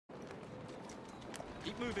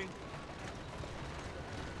Keep moving.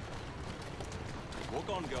 Walk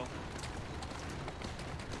on, girl.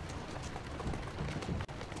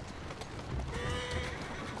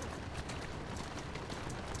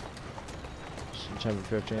 September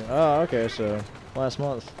 15th. Oh, okay, so last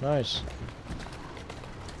month. Nice.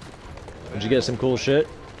 Did you get some cool shit?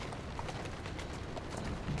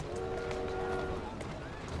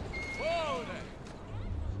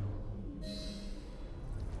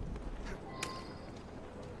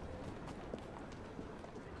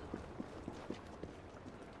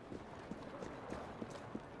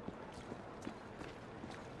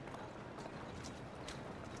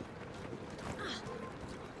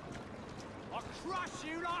 Crush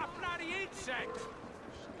you like a bloody insect!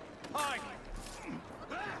 Hi!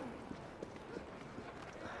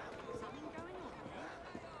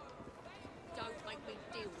 Don't make me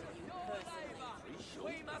deal with you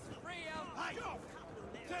personally. We must free our... I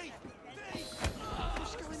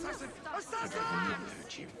never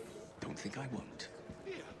hurt you. Don't think I won't.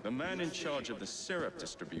 The man in charge of the syrup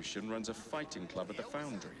distribution runs a fighting club at the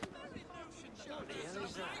foundry.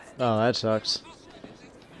 Oh, that sucks.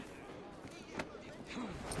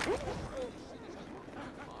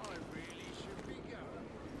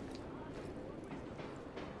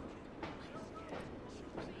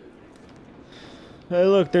 Hey,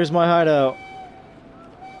 look, there's my hideout.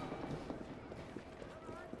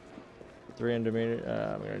 300 meters.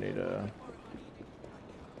 I'm gonna need a.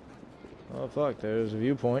 Oh fuck! There's a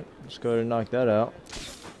viewpoint. Let's go ahead and knock that out.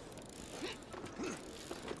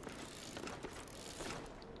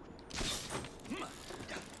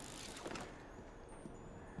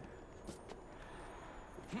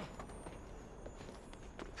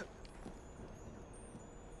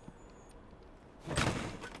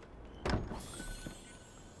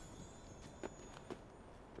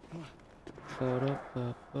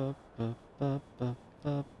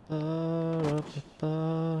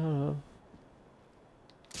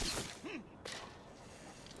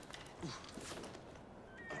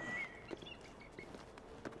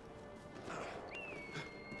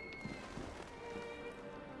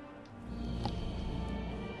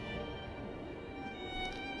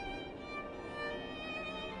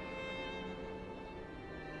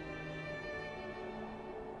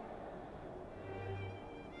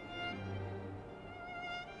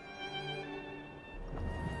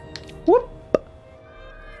 Whoop!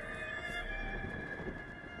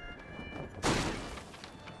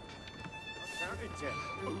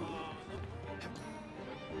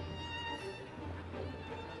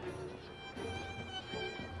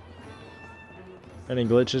 Any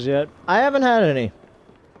glitches yet? I haven't had any.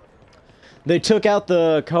 They took out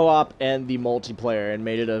the co-op and the multiplayer and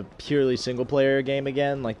made it a purely single-player game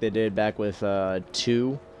again, like they did back with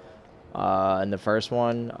 2 in the first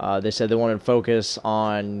one. They said they wanted to focus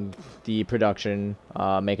on the production,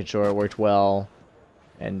 making sure it worked well,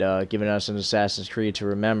 and giving us an Assassin's Creed to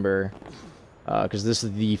remember. Because this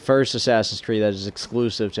is the first Assassin's Creed that is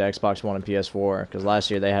exclusive to Xbox One and PS4. Because last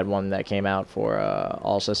year they had one that came out for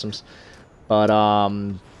all systems. But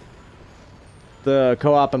the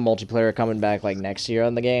co-op and multiplayer are coming back like next year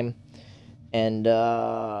on the game, and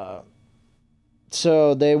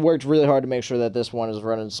so they worked really hard to make sure that this one is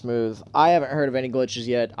running smooth. I haven't heard of any glitches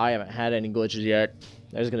yet. I haven't had any glitches yet.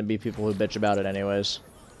 There's gonna be people who bitch about it anyways.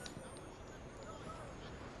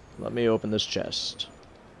 Let me open this chest.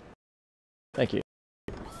 Thank you.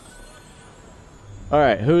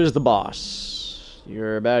 Alright, who's the boss?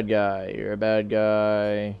 You're a bad guy. You're a bad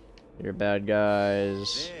guy. You're bad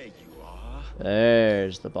guys. There you are.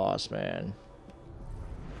 There's the boss man.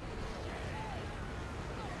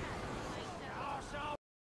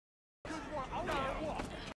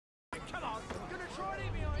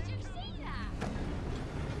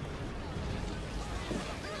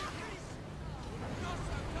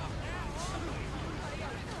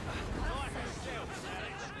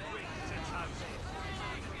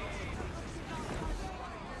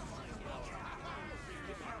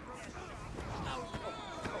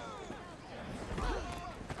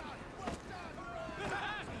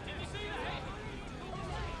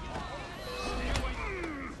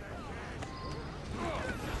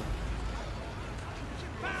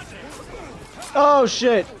 Oh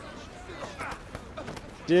shit!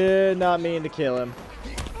 Did not mean to kill him.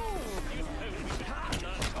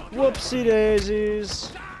 Whoopsie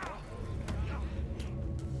daisies.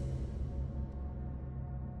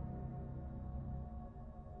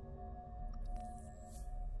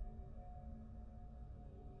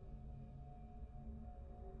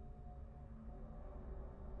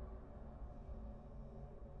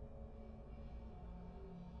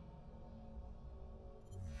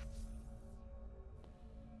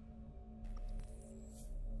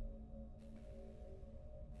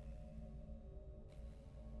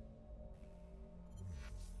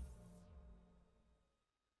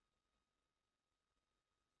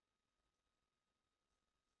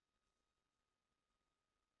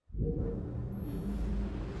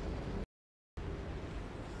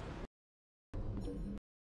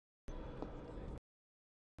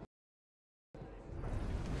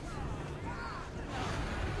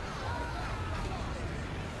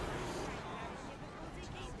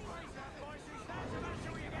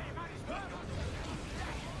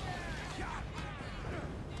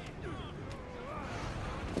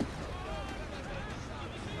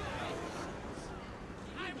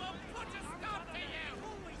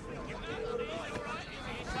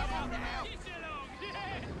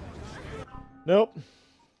 Nope.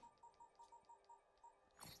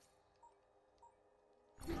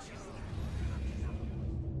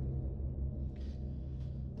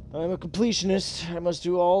 I'm a completionist. I must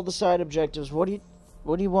do all the side objectives. What do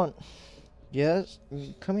you want? Yes?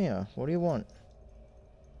 Come here. What do you want?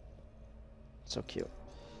 So cute.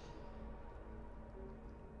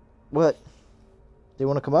 What? Do you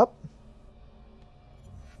want to come up?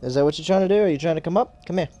 Is that what you're trying to do? Are you trying to come up?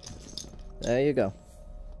 Come here. There you go.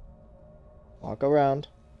 Walk around.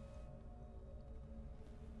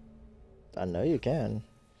 I know you can.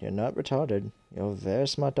 You're not retarded. You're a very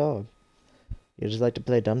smart dog. You just like to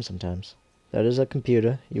play dumb sometimes. That is a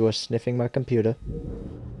computer. You are sniffing my computer.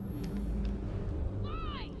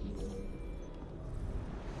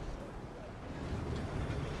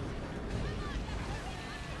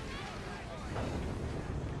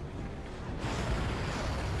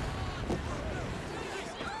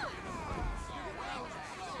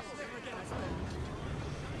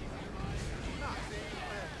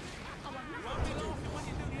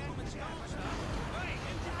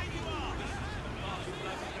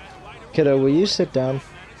 Kiddo, will you sit down,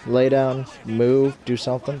 lay down, move, do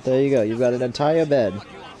something? There you go. You've got an entire bed.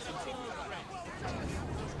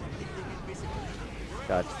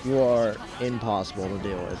 God, you are impossible to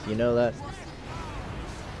deal with. You know that?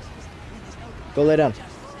 Go lay down.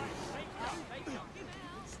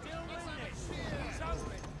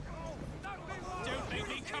 Don't make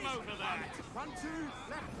me come over there.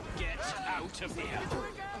 Get out of here.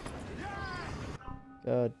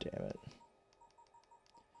 God damn it.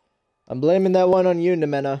 I'm blaming that one on you,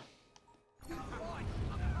 Nemena.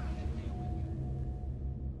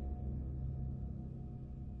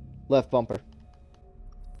 Left bumper.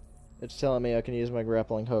 It's telling me I can use my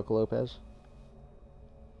grappling hook, Lopez.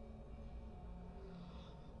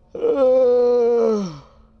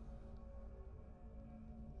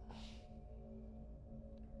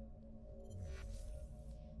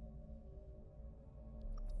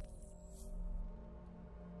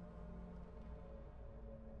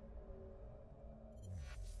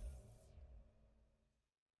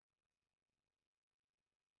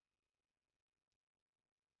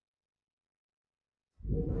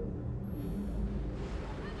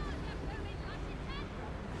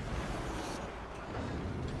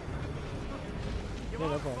 Yeah,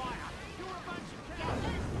 no problem.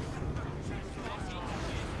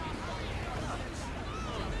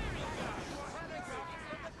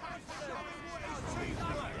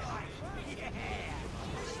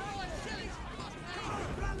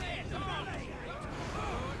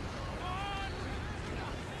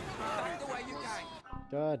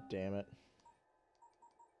 God damn it.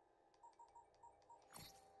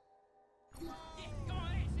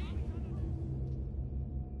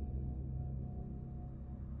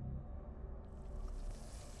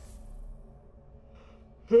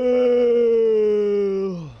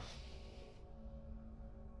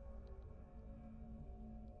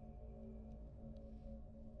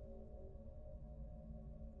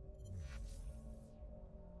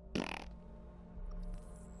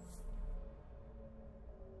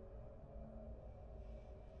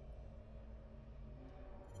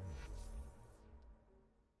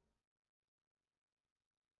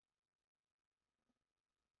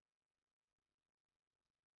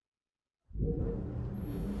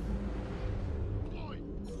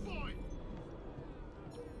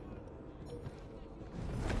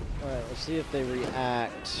 Alright, let's see if they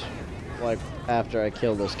react, like, after I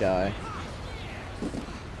kill this guy.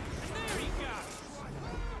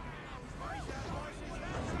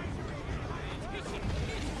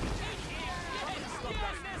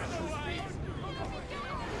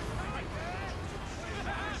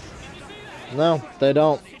 No, they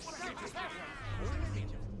don't.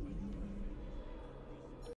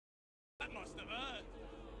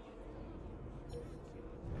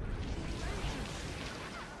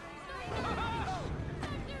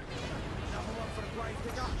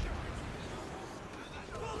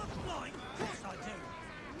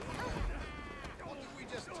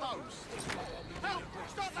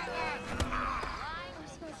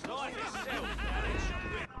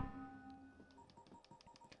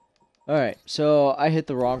 Alright, so I hit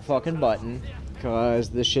the wrong fucking button, because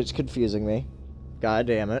this shit's confusing me. God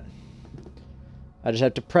damn it. I just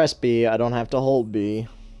have to press B, I don't have to hold B.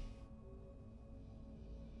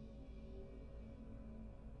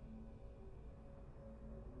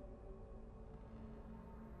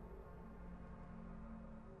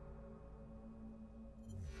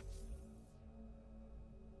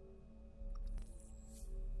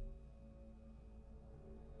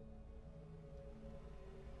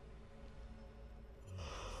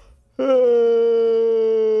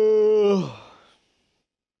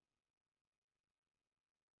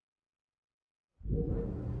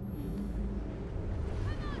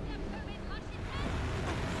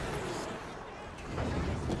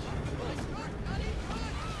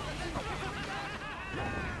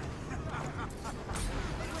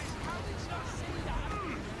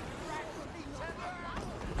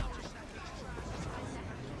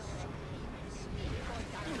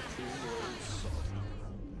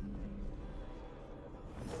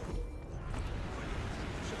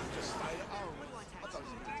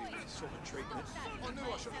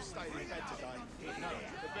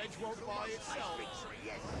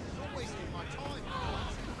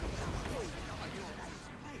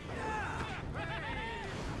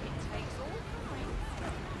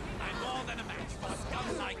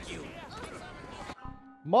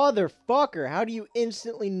 Motherfucker, how do you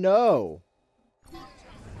instantly know?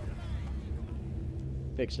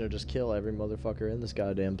 Fixing to just kill every motherfucker in this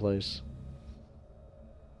goddamn place.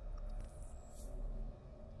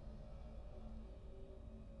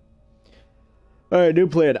 Alright, new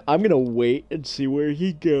plan. I'm gonna wait and see where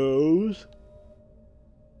he goes.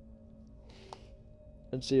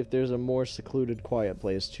 And see if there's a more secluded, quiet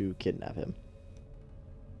place to kidnap him.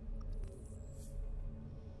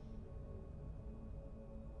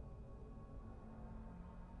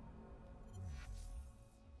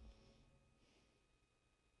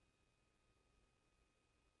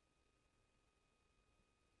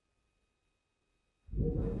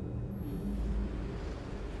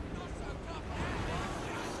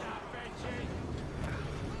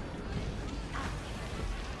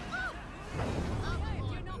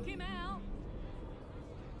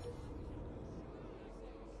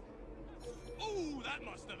 Ooh, that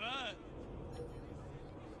must have hurt.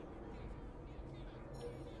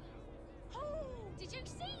 Oh, did you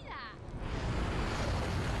see that?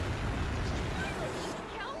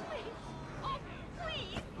 Kill me! Oh,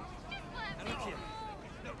 please! Just let me. Look here.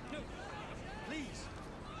 No, no. Please.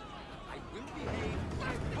 I will behave. I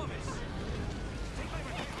promise. Take my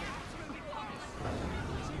word. I absolutely promise.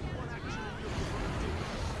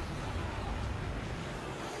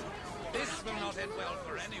 This will not end well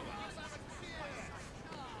for anyone.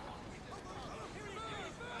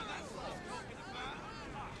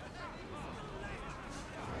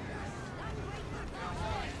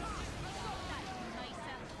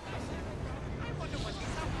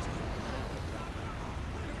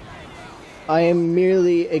 I am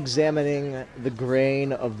merely examining the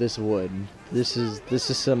grain of this wood. This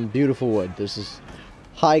is some beautiful wood. This is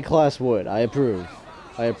high class wood. I approve.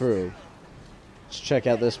 I approve. Let's check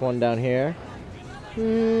out this one down here.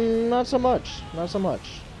 Not so much. Not so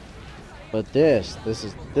much. But this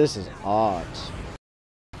is odd.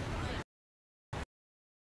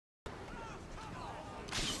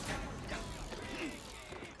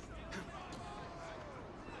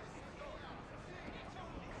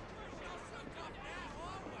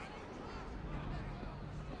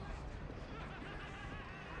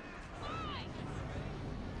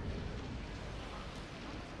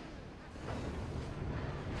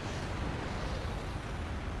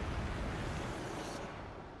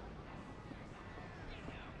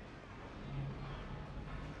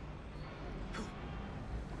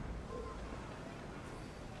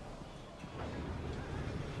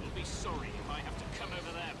 You'll be sorry if I have to come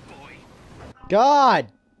over there, boy.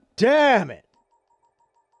 God damn it!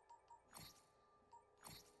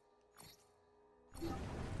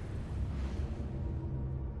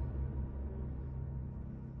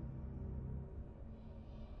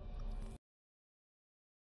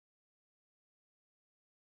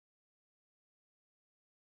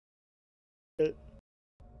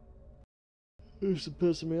 This is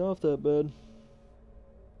pissing me off that bad.